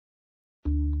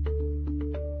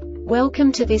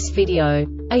Welcome to this video.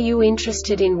 Are you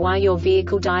interested in why your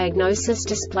vehicle diagnosis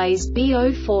displays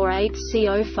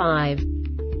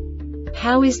B048C-05?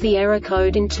 How is the error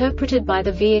code interpreted by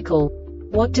the vehicle?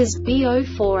 What does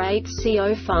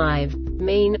B048C-05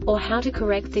 mean, or how to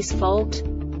correct this fault?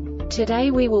 Today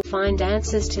we will find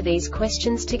answers to these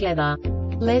questions together.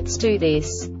 Let's do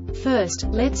this. First,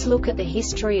 let's look at the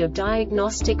history of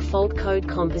diagnostic fault code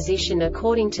composition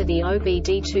according to the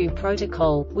OBD2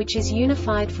 protocol, which is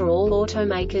unified for all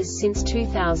automakers since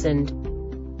 2000.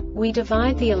 We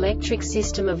divide the electric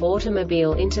system of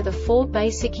automobile into the four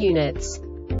basic units: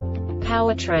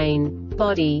 powertrain,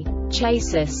 body,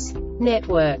 chassis,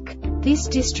 network. This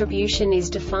distribution is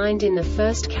defined in the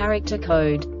first character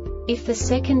code. If the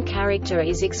second character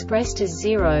is expressed as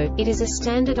 0, it is a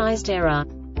standardized error.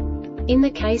 In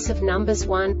the case of numbers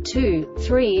 1, 2,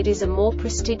 3, it is a more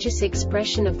prestigious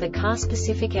expression of the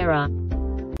car-specific error.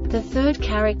 The third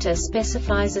character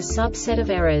specifies a subset of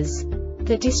errors.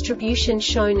 The distribution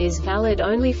shown is valid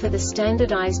only for the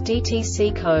standardized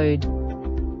DTC code.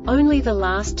 Only the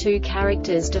last two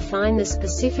characters define the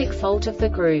specific fault of the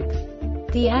group.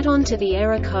 The add-on to the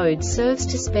error code serves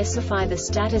to specify the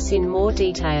status in more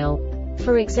detail.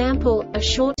 For example, a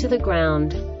short to the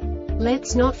ground.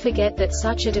 Let's not forget that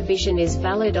such a division is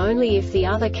valid only if the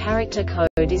other character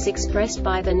code is expressed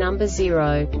by the number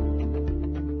 0.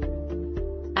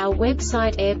 Our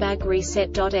website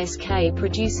airbagreset.sk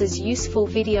produces useful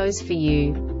videos for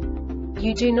you.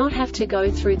 You do not have to go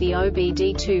through the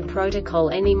OBD2 protocol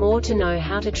anymore to know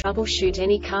how to troubleshoot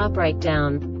any car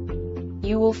breakdown.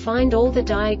 You will find all the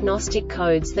diagnostic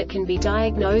codes that can be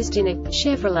diagnosed in a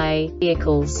Chevrolet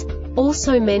vehicles.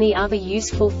 Also many other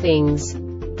useful things.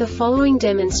 The following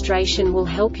demonstration will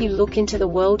help you look into the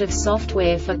world of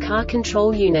software for car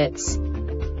control units.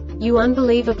 You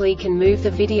unbelievably can move the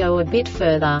video a bit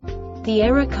further. The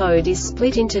error code is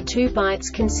split into 2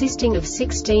 bytes consisting of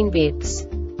 16 bits.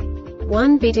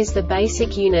 1 bit is the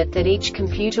basic unit that each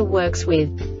computer works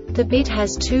with. The bit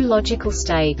has 2 logical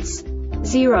states: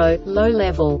 0, low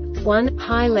level, 1,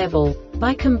 high level.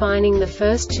 By combining the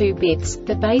first 2 bits,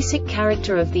 the basic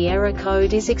character of the error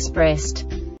code is expressed.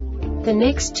 The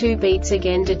next 2 beats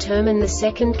again determine the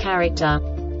second character.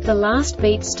 The last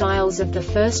beat styles of the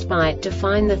first byte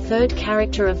define the third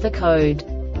character of the code.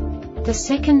 The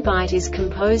second byte is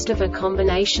composed of a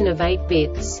combination of 8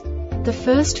 bits. The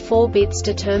first 4 bits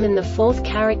determine the fourth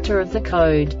character of the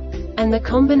code. And the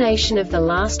combination of the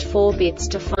last 4 bits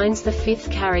defines the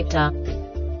fifth character.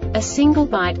 A single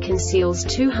byte conceals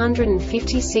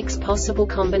 256 possible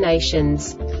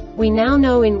combinations. We now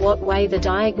know in what way the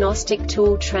diagnostic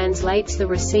tool translates the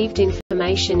received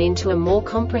information into a more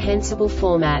comprehensible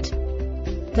format.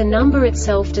 The number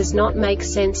itself does not make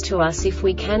sense to us if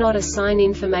we cannot assign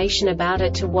information about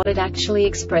it to what it actually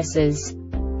expresses.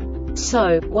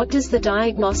 So, what does the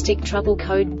diagnostic trouble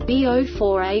code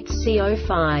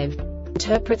B048C-05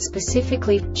 interpret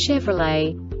specifically for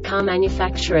Chevrolet car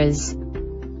manufacturers?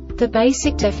 The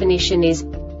basic definition is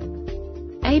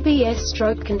ABS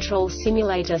stroke control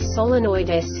simulator solenoid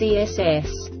SCSS.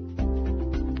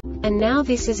 And now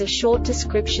this is a short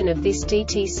description of this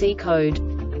DTC code.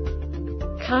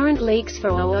 Current leaks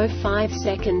for 0.05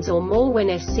 seconds or more when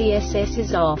SCSS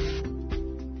is off.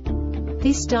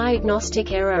 This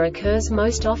diagnostic error occurs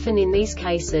most often in these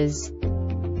cases: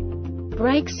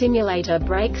 Brake simulator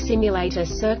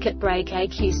circuit brake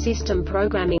ECU system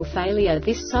programming failure.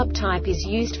 This subtype is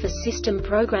used for system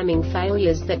programming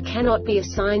failures that cannot be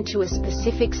assigned to a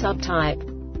specific subtype.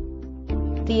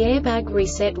 The Airbag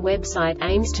Reset website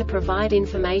aims to provide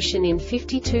information in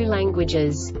 52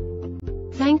 languages.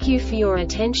 Thank you for your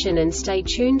attention and stay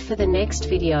tuned for the next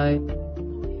video.